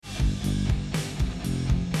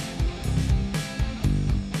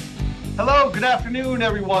Hello, good afternoon,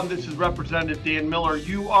 everyone. This is Representative Dan Miller.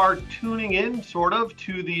 You are tuning in, sort of,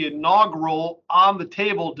 to the inaugural On the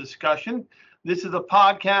Table discussion. This is a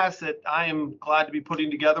podcast that I am glad to be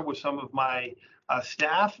putting together with some of my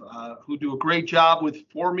staff who do a great job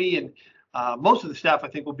for me. And most of the staff, I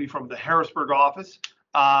think, will be from the Harrisburg office,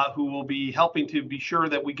 who will be helping to be sure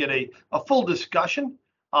that we get a full discussion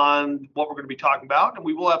on what we're going to be talking about. And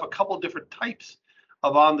we will have a couple of different types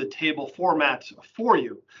of on the table formats for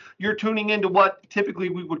you. You're tuning into what typically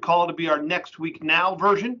we would call to be our next week now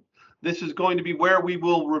version. This is going to be where we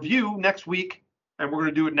will review next week, and we're going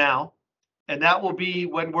to do it now. And that will be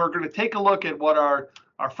when we're going to take a look at what our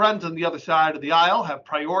friends on the other side of the aisle have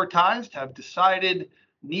prioritized, have decided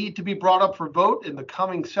need to be brought up for vote in the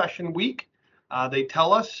coming session week. They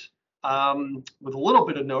tell us with a little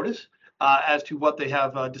bit of notice as to what they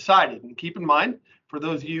have decided. And keep in mind, for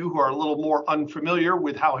those of you who are a little more unfamiliar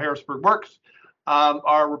with how Harrisburg works,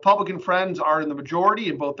 our Republican friends are in the majority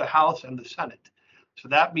in both the House and the Senate. So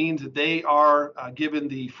that means that they are given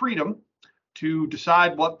the freedom to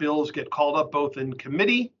decide what bills get called up both in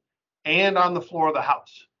committee and on the floor of the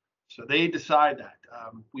House. So they decide that.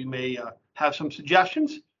 We may have some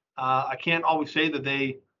suggestions. I can't always say that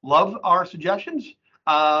they love our suggestions,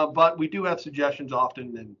 but we do have suggestions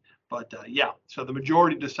often. So the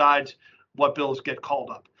majority decides what bills get called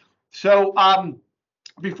up. So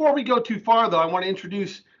before we go too far, though, I want to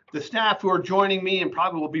introduce the staff who are joining me and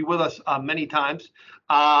probably will be with us many times.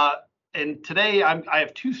 And today I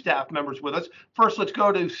have two staff members with us. First, let's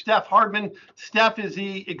go to Steph Hardman. Steph is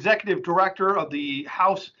the executive director of the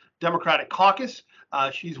House Democratic Caucus.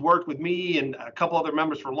 She's worked with me and a couple other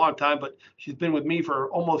members for a long time, but she's been with me for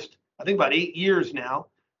almost, I think, about 8 years now.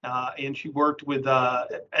 And she worked with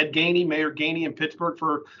Ed Gainey, Mayor Gainey in Pittsburgh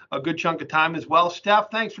for a good chunk of time as well. Steph,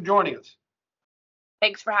 thanks for joining us.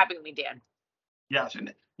 Thanks for having me, Dan. Yes.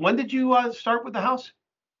 And when did you start with the House?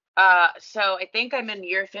 So I think I'm in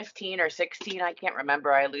year 15 or 16. I can't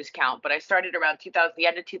remember. I lose count. But I started around the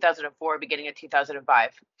end of 2004, beginning of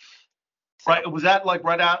 2005. So, right. Was that like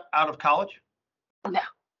right out of college? No.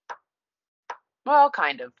 Well,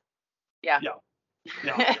 kind of. Yeah.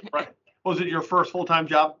 Yeah. Right. Was it your first full-time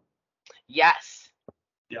job? Yes.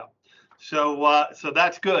 Yeah. So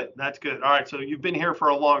that's good. That's good. All right. So you've been here for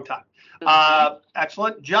a long time.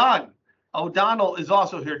 Excellent. John O'Donnell is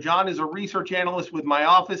also here. John is a research analyst with my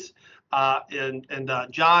office. And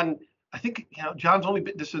John, I think John's only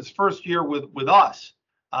been, this is his first year with us.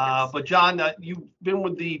 Yes. But John, you've been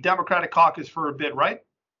with the Democratic Caucus for a bit, right?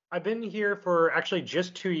 I've been here for actually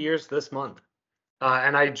just 2 years this month.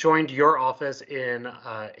 And I joined your office in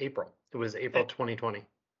April. It was April 2020.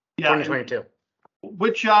 Yeah, 2022.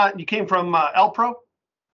 Which you came from LPRO?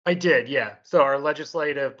 I did, yeah. So our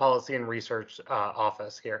Legislative Policy and Research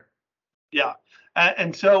office here. Yeah,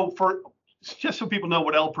 and so just so people know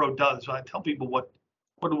what LPRO does, I tell people what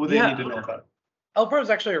do they need to know about it. LPRO is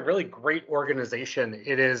actually a really great organization.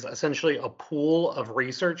 It is essentially a pool of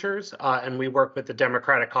researchers, and we work with the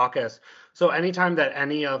Democratic Caucus. So anytime that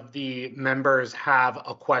any of the members have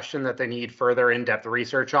a question that they need further in-depth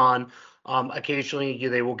research on, occasionally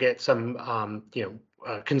they will get some,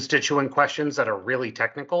 constituent questions that are really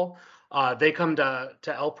technical. They come to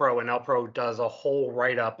LPRO, and LPRO does a whole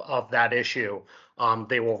write-up of that issue.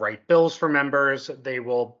 They will write bills for members. They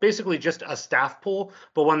will basically just a staff pool,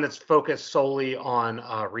 but one that's focused solely on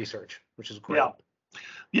research, which is great.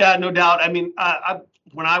 Yeah, no doubt. I mean,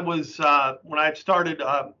 when I started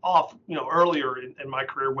off, earlier in my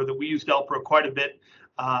career with it, we used LPRO quite a bit,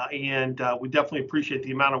 and we definitely appreciate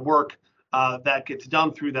the amount of work that gets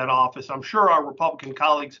done through that office. I'm sure our Republican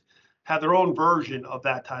colleagues have their own version of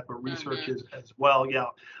that type of research as well. Yeah.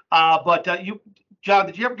 But John,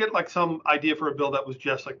 did you ever get like some idea for a bill that was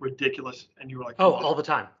just like ridiculous and you were like, oh, all the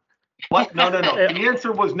time? What? No. The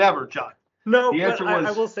answer was never, John. No, the answer was,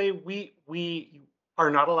 I will say we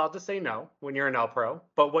are not allowed to say no when you're an LPRO,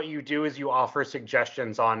 but what you do is you offer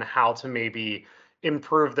suggestions on how to maybe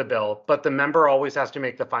improve the bill, but the member always has to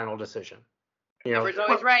make the final decision. Member's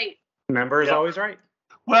always right. Member is always right.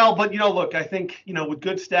 Well, but look, I think with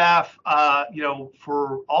good staff,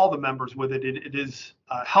 for all the members with it, it is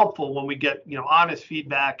helpful when we get honest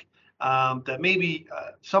feedback that maybe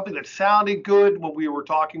something that sounded good when we were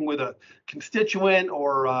talking with a constituent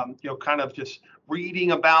or kind of just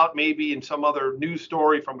reading about maybe in some other news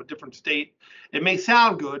story from a different state. It may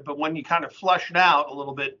sound good, but when you kind of flesh it out a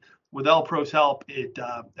little bit with LPRO's help, it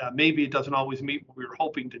maybe it doesn't always meet what we were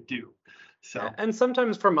hoping to do. So, and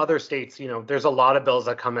sometimes from other states, there's a lot of bills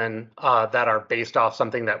that come in that are based off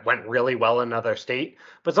something that went really well in another state.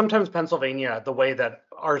 But sometimes Pennsylvania, the way that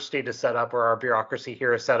our state is set up or our bureaucracy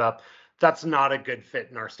here is set up, that's not a good fit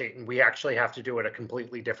in our state, and we actually have to do it a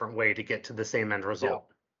completely different way to get to the same end result.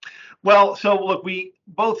 Well, so look, we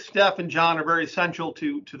both Steph and John are very essential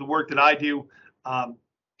to the work that I do.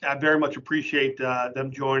 I very much appreciate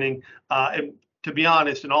them joining. And to be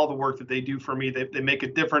honest, in all the work that they do for me, they make a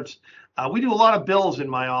difference. We do a lot of bills in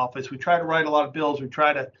my office. We try to write a lot of bills.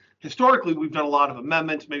 Historically, we've done a lot of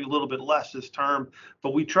amendments, maybe a little bit less this term,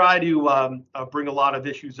 but we try to bring a lot of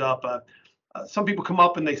issues up. Some people come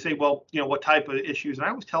up and they say, well, what type of issues? And I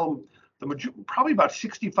always tell them probably about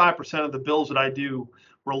 65% of the bills that I do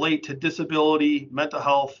relate to disability, mental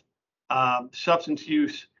health, substance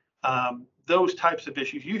use, those types of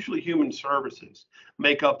issues. Usually human services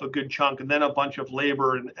make up a good chunk, and then a bunch of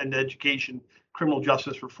labor and education, criminal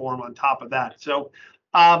justice reform on top of that. So,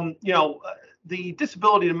 the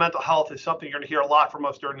disability and mental health is something you're going to hear a lot from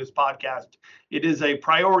us during this podcast. It is a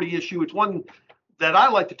priority issue. It's one that I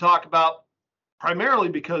like to talk about primarily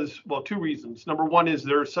because, well, two reasons. Number one is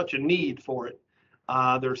there's such a need for it.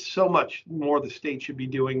 There's so much more the state should be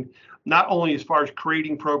doing, not only as far as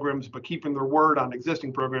creating programs, but keeping their word on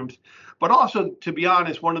existing programs. But also, to be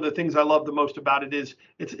honest, one of the things I love the most about it is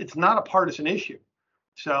it's not a partisan issue.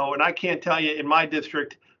 So, and I can't tell you in my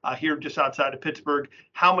district here just outside of Pittsburgh,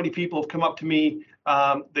 how many people have come up to me.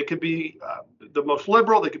 They could be the most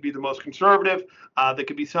liberal, they could be the most conservative, they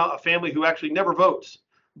could be a family who actually never votes.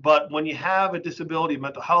 But when you have a disability,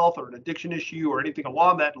 mental health, or an addiction issue, or anything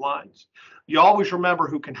along that lines, you always remember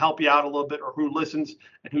who can help you out a little bit, or who listens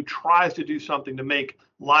and who tries to do something to make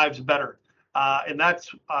lives better. And that's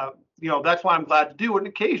why I'm glad to do it. And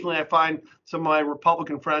occasionally I find some of my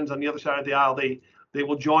Republican friends on the other side of the aisle, they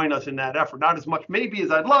will join us in that effort. Not as much maybe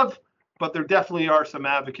as I'd love, but there definitely are some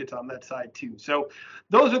advocates on that side too. So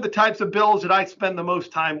those are the types of bills that I spend the most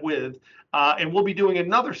time with. And we'll be doing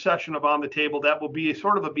another session of On the Table that will be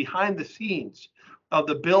sort of a behind the scenes of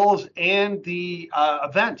the bills and the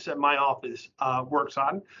events that my office works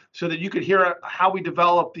on, so that you could hear how we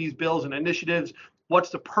develop these bills and initiatives.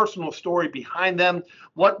 What's the personal story behind them?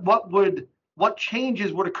 What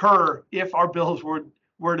changes would occur if our bills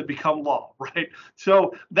were to become law, right?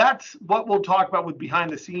 So that's what we'll talk about with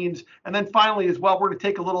behind the scenes. And then finally, as well, we're going to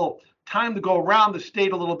take a little time to go around the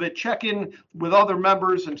state a little bit, check in with other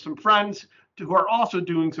members and some friends who are also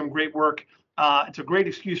doing some great work. It's a great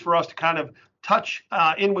excuse for us to kind of touch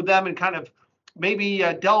in with them and kind of maybe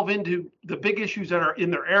delve into the big issues that are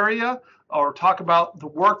in their area, or talk about the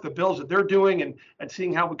work, the bills that they're doing, and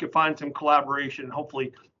seeing how we could find some collaboration and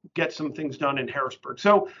hopefully get some things done in Harrisburg.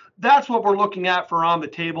 So that's what we're looking at for On the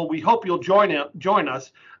Table. We hope you'll join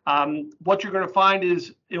us. What you're going to find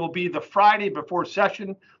is it will be the Friday before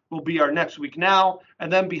session will be our Next Week Now,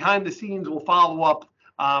 and then behind the scenes we'll follow up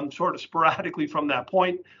sort of sporadically from that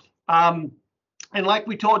point. And like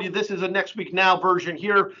we told you, this is a Next Week Now version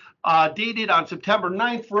here, dated on September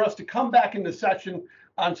 9th for us to come back into session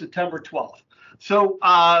on September 12th. So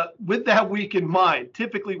with that week in mind,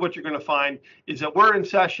 typically what you're going to find is that we're in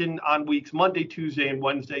session on weeks Monday, Tuesday, and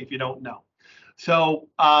Wednesday, if you don't know. So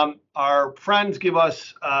our friends give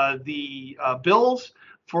us the bills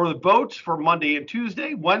for the votes for Monday and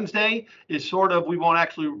Tuesday. Wednesday is sort of, we won't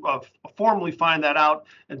actually formally find that out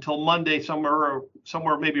until Monday, somewhere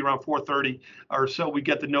maybe around 4:30 or so. We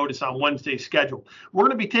get the notice on Wednesday's schedule. We're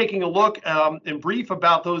going to be taking a look in brief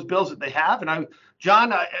about those bills that they have. And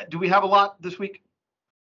John, do we have a lot this week?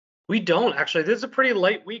 We don't, actually. This is a pretty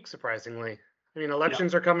light week, surprisingly. I mean,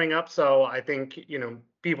 elections are coming up, so I think,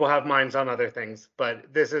 people have minds on other things.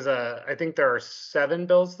 But this is I think there are 7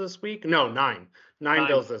 bills this week. No, 9. 9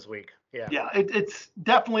 bills this week. Yeah. Yeah, it's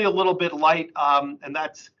definitely a little bit light, and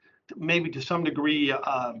that's maybe to some degree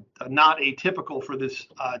not atypical for this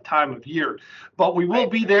time of year. But we will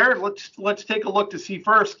be there. Let's take a look to see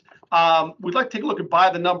first. We'd like to take a look and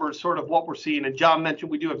by the numbers, sort of what we're seeing. And John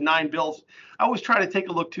mentioned we do have 9 bills. I always try to take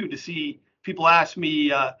a look too to see. People ask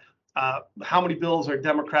me how many bills are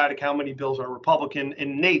Democratic, how many bills are Republican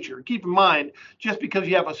in nature. Keep in mind, just because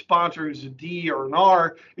you have a sponsor who's a D or an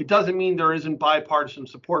R, it doesn't mean there isn't bipartisan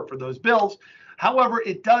support for those bills. However,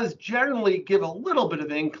 it does generally give a little bit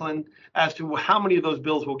of inkling as to how many of those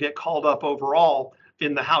bills will get called up overall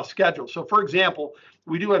in the House schedule. So, for example,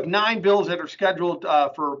 we do have 9 bills that are scheduled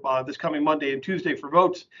for this coming Monday and Tuesday for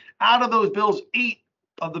votes. Out of those bills, 8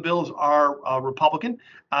 of the bills are Republican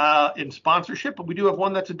in sponsorship, but we do have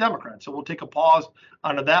one that's a Democrat. So we'll take a pause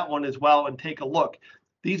onto that one as well and take a look.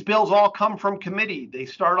 These bills all come from committee. They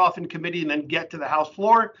start off in committee and then get to the House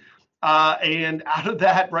floor. And out of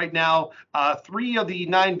that right now, 3 of the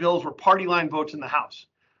 9 bills were party line votes in the House.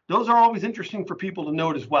 Those are always interesting for people to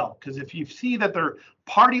note as well, because if you see that they're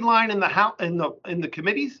party line in the House, in the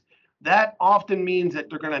committees, that often means that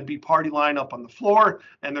they're going to be party line up on the floor,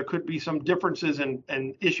 and there could be some differences and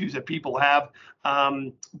issues that people have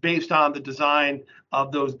based on the design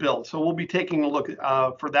of those bills. So we'll be taking a look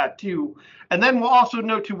for that too. And then we'll also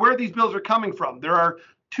note to where these bills are coming from. There are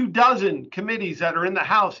 24 committees that are in the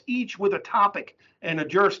House, each with a topic and a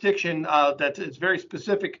jurisdiction that is very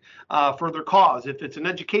specific for their cause. If it's an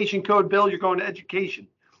education code bill, you're going to education.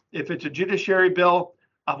 If it's a judiciary bill,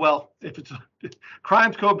 if it's a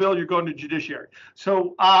crimes code bill, you're going to judiciary.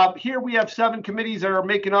 So here we have 7 committees that are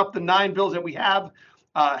making up the 9 bills that we have.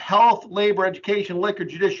 Health, labor, education, liquor,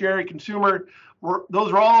 judiciary, consumer.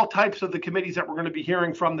 Those are all types of the committees that we're going to be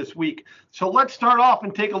hearing from this week. So let's start off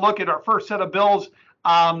and take a look at our first set of bills.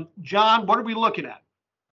 John, what are we looking at?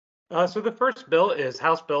 So the first bill is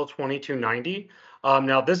House Bill 2290.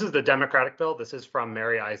 Now, this is the Democratic bill. This is from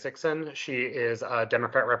Mary Isaacson. She is a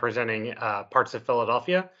Democrat representing parts of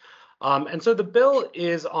Philadelphia. And so the bill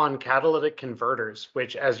is on catalytic converters,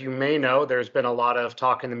 which, as you may know, there's been a lot of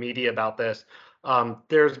talk in the media about this.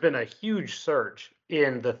 There's been a huge surge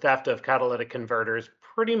in the theft of catalytic converters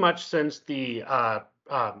pretty much since the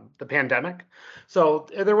pandemic. So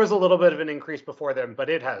there was a little bit of an increase before then, but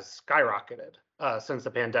it has skyrocketed since the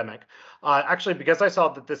pandemic. Actually, because I saw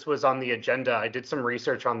that this was on the agenda, I did some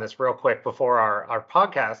research on this real quick before our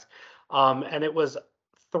podcast, and it was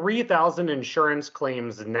 3,000 insurance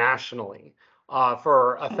claims nationally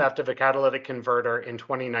for a theft of a catalytic converter in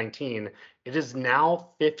 2019. It is now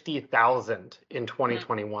 50,000 in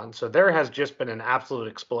 2021. So there has just been an absolute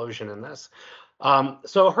explosion in this.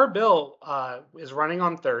 So her bill is running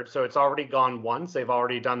on third, so it's already gone once. They've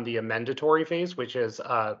already done the amendatory phase, which is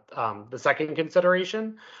the second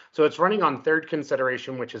consideration. So it's running on third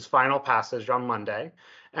consideration, which is final passage on Monday.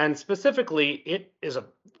 And specifically, it is a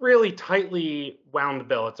really tightly wound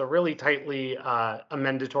bill. It's a really tightly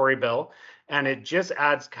amendatory bill, and it just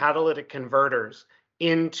adds catalytic converters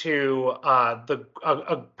into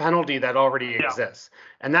a penalty that already exists,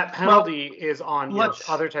 and that penalty is on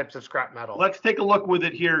other types of scrap metal. Let's take a look with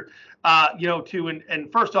it here,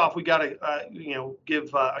 and first off, we got to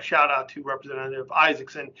give a shout out to Representative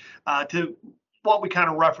Isaacson to what we kind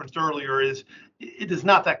of referenced earlier. Is it is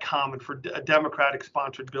not that common for Democratic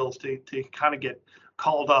sponsored bills to kind of get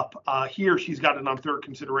called up. Here she's got it on third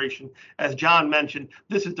consideration. As John mentioned,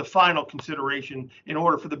 this is the final consideration in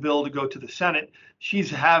order for the bill to go to the Senate. She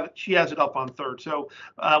has it up on third. So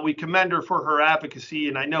we commend her for her advocacy.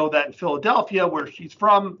 And I know that in Philadelphia, where she's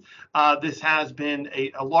from, this has been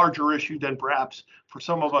a larger issue than perhaps for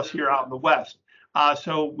some of us here out in the West.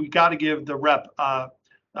 So we got to give the rep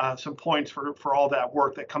some points for all that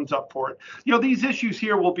work that comes up for it. These issues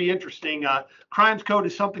here will be interesting. Crimes code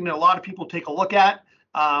is something that a lot of people take a look at.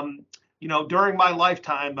 During my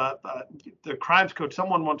lifetime, the crimes code,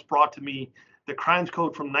 someone once brought to me the crimes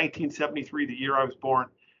code from 1973, the year I was born.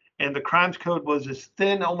 And the crimes code was as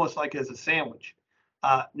thin, almost like as a sandwich.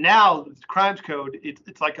 Now the crimes code,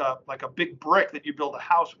 it's like a big brick that you build a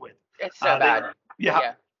house with. It's so bad.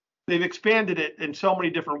 Yeah. They've expanded it in so many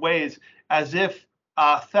different ways, as if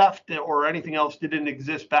theft or anything else didn't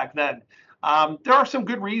exist back then. There are some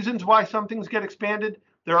good reasons why some things get expanded.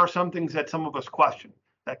 There are some things that some of us question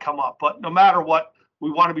that come up. But no matter what,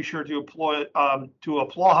 we want to be sure to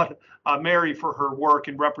applaud Mary for her work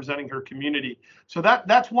in representing her community. So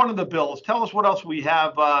that's one of the bills. Tell us what else we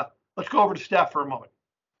have. Let's go over to Steph for a moment.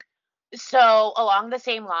 So along the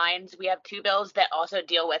same lines, we have 2 bills that also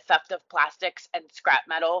deal with theft of plastics and scrap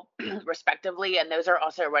metal, respectively, and those are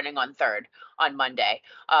also running on third on Monday.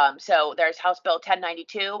 So there's House Bill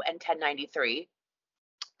 1092 and 1093,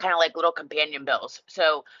 kind of like little companion bills.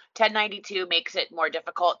 So 1092 makes it more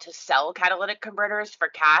difficult to sell catalytic converters for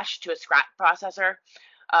cash to a scrap processor.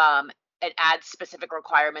 It adds specific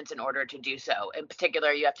requirements in order to do so. In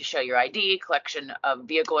particular, you have to show your ID, collection of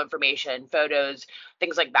vehicle information, photos,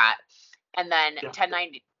 things like that. And then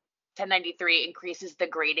 1093 increases the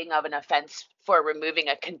grading of an offense for removing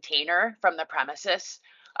a container from the premises,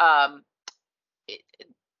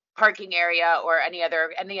 parking area, or any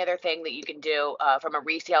other thing that you can do from a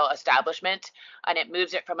resale establishment, and it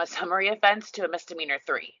moves it from a summary offense to a misdemeanor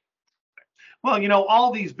 3. Well,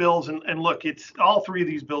 all these bills, and look, it's all 3 of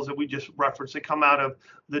these bills that we just referenced. They come out of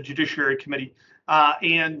the Judiciary Committee. Like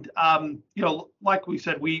we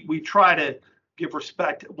said, we try to give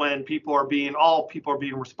respect when all people are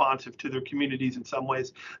being responsive to their communities in some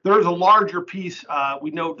ways. There is a larger piece.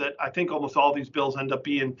 We know that I think almost all these bills end up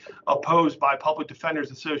being opposed by public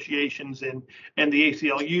defenders associations and the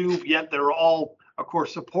ACLU, yet they're all, of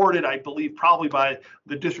course, supported, I believe, probably by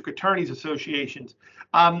the district attorneys associations.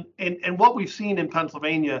 And what we've seen in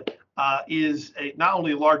Pennsylvania is not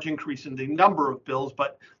only a large increase in the number of bills,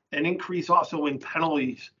 but an increase also in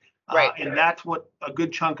penalties. Right. And that's what a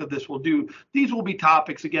good chunk of this will do. These will be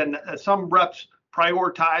topics, again, some reps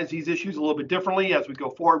prioritize these issues a little bit differently. As we go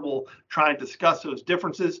forward, we'll try and discuss those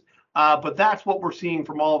differences. But that's what we're seeing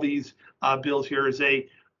from all these bills here is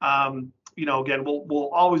again, we'll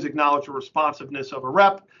always acknowledge the responsiveness of a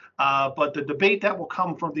rep. But the debate that will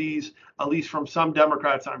come from these, at least from some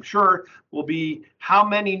Democrats, I'm sure, will be how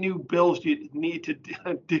many new bills do you need to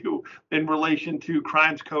do in relation to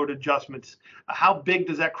crimes code adjustments? How big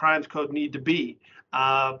does that crimes code need to be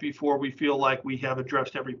before we feel like we have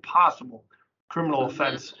addressed every possible criminal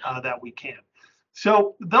offense that we can?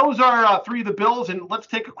 So those are three of the bills, and let's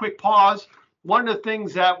take a quick pause. One of the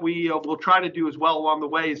things that we will try to do as well along the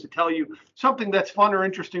way is to tell you something that's fun or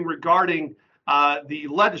interesting regarding the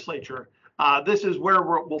legislature. This is where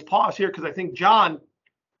we'll pause here because I think John,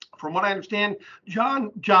 from what I understand,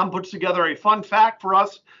 John puts together a fun fact for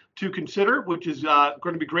us to consider, which is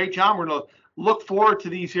going to be great, John. We're going to look forward to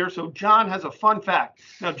these here. So John has a fun fact.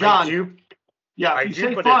 Now, John, I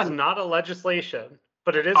do, but fun, it's not a legislation,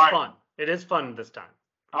 but it is fun. Right. It is fun this time.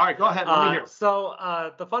 All right, go ahead. Let me hear. So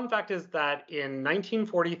the fun fact is that in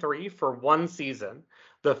 1943, for one season,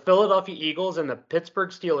 the Philadelphia Eagles and the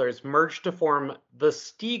Pittsburgh Steelers merged to form the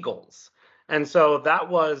Steagles. And so that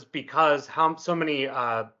was because so many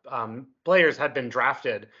players had been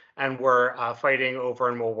drafted and were fighting over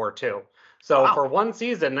in World War II. So for one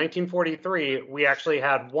season, 1943, we actually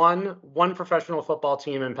had one professional football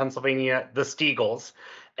team in Pennsylvania, the Steagles.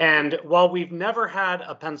 And while we've never had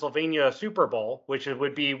a Pennsylvania Super Bowl, which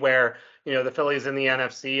would be where, the Phillies in the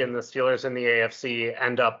NFC and the Steelers in the AFC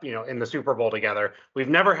end up, in the Super Bowl together, we've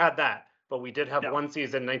never had that. But we did have one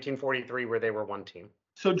season, 1943, where they were one team.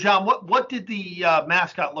 So, John, what did the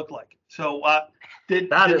mascot look like? So,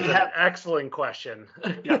 That is an excellent question.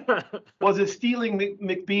 Was it Stealing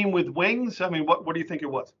McBean with wings? I mean, what do you think it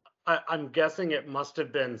was? I'm guessing it must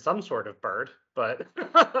have been some sort of bird, but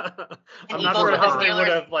I'm not sure how they would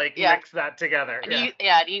have mixed that together.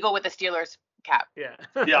 An eagle with a Steelers cap.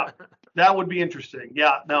 Yeah, that would be interesting.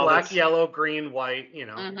 Yeah, no, black, yellow, green, white,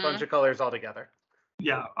 a bunch of colors all together.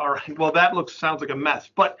 Yeah, all right. Well, that sounds like a mess,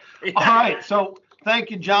 but all right. So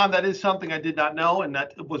thank you, John. That is something I did not know, and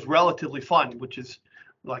that was relatively fun, which is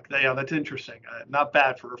that's interesting. Not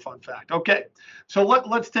bad for a fun fact. Okay, so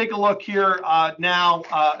let's take a look here now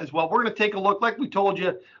as well. We're going to take a look, like we told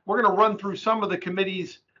you, we're going to run through some of the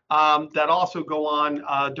committees that also go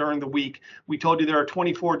on during the week. We told you there are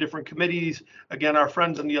 24 different committees. Again, our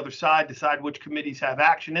friends on the other side decide which committees have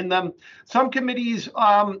action in them. Some committees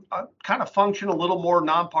kind of function a little more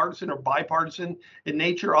nonpartisan or bipartisan in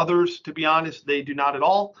nature. Others, to be honest, they do not at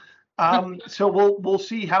all. So we'll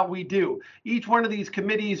see how we do. Each one of these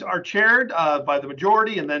committees are chaired by the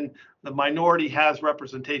majority, and then the minority has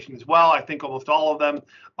representation as well. I think almost all of them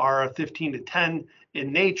are 15-10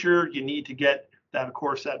 in nature. You need to get that, of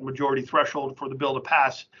course, that majority threshold for the bill to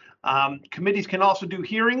pass. Committees can also do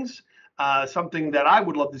hearings, something that I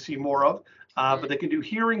would love to see more of, but they can do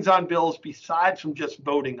hearings on bills besides from just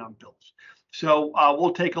voting on bills. So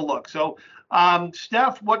we'll take a look. So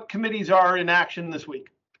Steph, what committees are in action this week?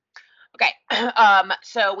 Okay,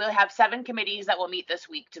 so we'll have 7 committees that will meet this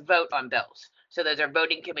week to vote on bills. So those are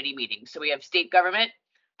voting committee meetings. So we have state government,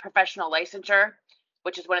 professional licensure,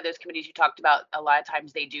 which is one of those committees you talked about. A lot of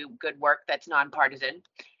times they do good work that's nonpartisan,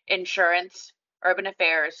 insurance, urban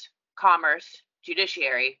affairs, commerce,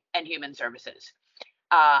 judiciary, and human services.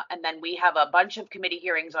 And then we have a bunch of committee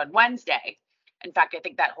hearings on Wednesday. In fact, I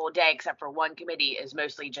think that whole day, except for one committee, is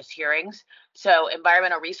mostly just hearings. So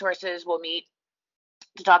environmental resources will meet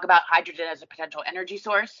to talk about hydrogen as a potential energy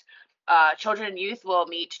source. Children and youth will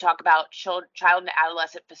meet to talk about child and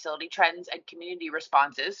adolescent facility trends and community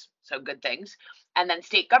responses, so good things. And then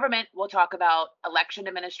state government will talk about election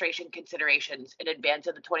administration considerations in advance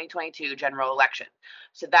of the 2022 general election.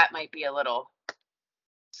 So that might be a little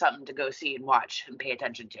something to go see and watch and pay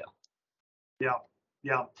attention to.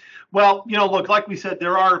 Yeah. Well, look, like we said,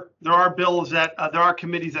 there are bills that there are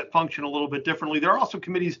committees that function a little bit differently. There are also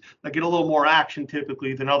committees that get a little more action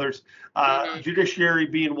typically than others. Judiciary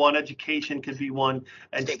being one, education could be one,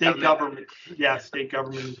 and state government. Yeah, state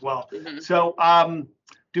government as well. So,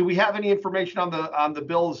 do we have any information on the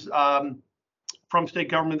bills from state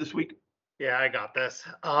government this week? Yeah, I got this.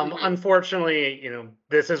 Unfortunately,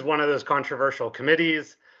 this is one of those controversial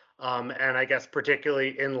committees, and I guess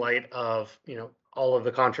particularly in light of all of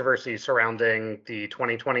the controversy surrounding the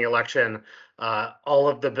 2020 election, all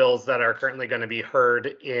of the bills that are currently going to be heard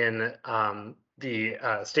in the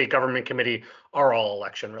state government committee are all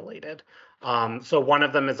election related. So one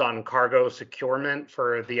of them is on cargo securement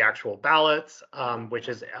for the actual ballots, which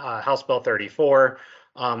is House Bill 34.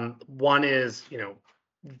 One is,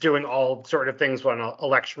 doing all sort of things on an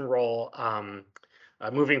election roll,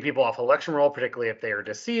 moving people off election roll, particularly if they are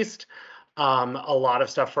deceased. A lot of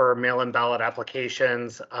stuff for mail-in ballot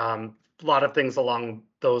applications, a lot of things along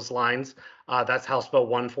those lines. That's House Bill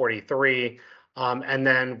 143. And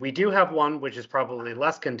then we do have one which is probably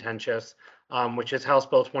less contentious, which is House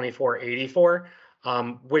Bill 2484,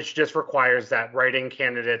 which just requires that write-in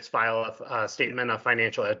candidates file a statement of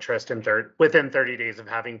financial interest within 30 days of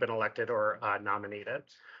having been elected or nominated.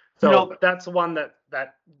 So that's one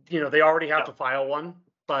that they already have to file one,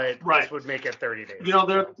 but this would make it 30 days.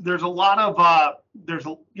 There's a lot of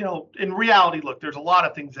in reality, look, there's a lot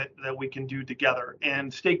of things that we can do together.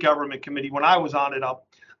 And state government committee, when I was on it,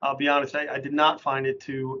 I'll be honest, I did not find it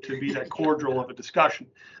to be that cordial of a discussion.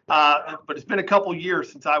 But it's been a couple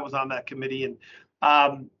years since I was on that committee, and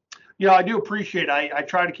I do appreciate. I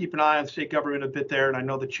try to keep an eye on state government a bit there, and I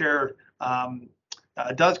know the chair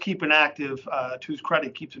does keep an active, to his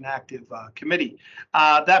credit, keeps an active committee.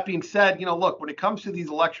 That being said, look, when it comes to these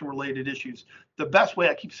election-related issues, the best way,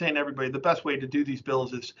 I keep saying to everybody, the best way to do these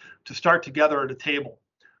bills is to start together at a table,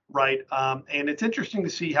 right? And it's interesting to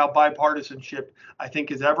see how bipartisanship, I think,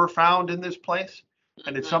 is ever found in this place,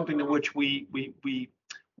 and it's something to which we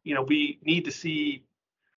need to see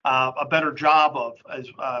a better job of as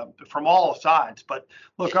from all sides. But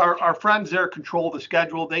look, our friends there control the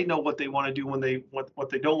schedule. They know what they want to do when what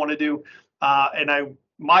they don't want to do.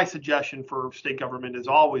 My suggestion for state government is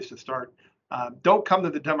always to start. Don't come to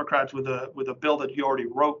the Democrats with a bill that you already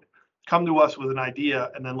wrote. Come to us with an idea,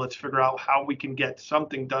 and then let's figure out how we can get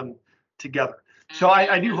something done together. So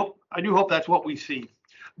I do hope that's what we see.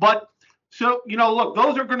 But so, look,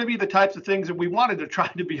 those are going to be the types of things that we wanted to try.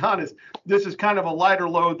 To be honest, this is kind of a lighter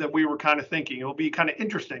load that we were kind of thinking. It'll be kind of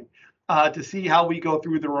interesting to see how we go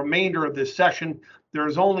through the remainder of this session.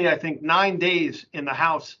 There's only, I think, 9 days in the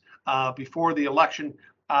House before the election.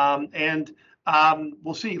 And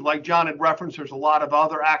we'll see. Like John had referenced, there's a lot of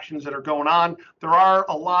other actions that are going on. There are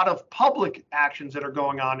a lot of public actions that are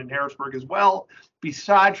going on in Harrisburg as well,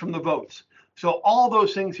 besides from the votes. So all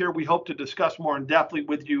those things here, we hope to discuss more in depthly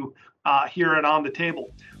with you here and on the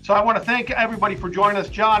table. So I want to thank everybody for joining us.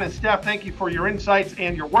 John and Steph, thank you for your insights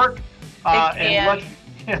and your work.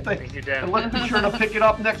 Thank you, Dan. And let's be sure to pick it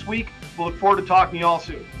up next week. We'll look forward to talking to you all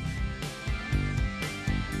soon.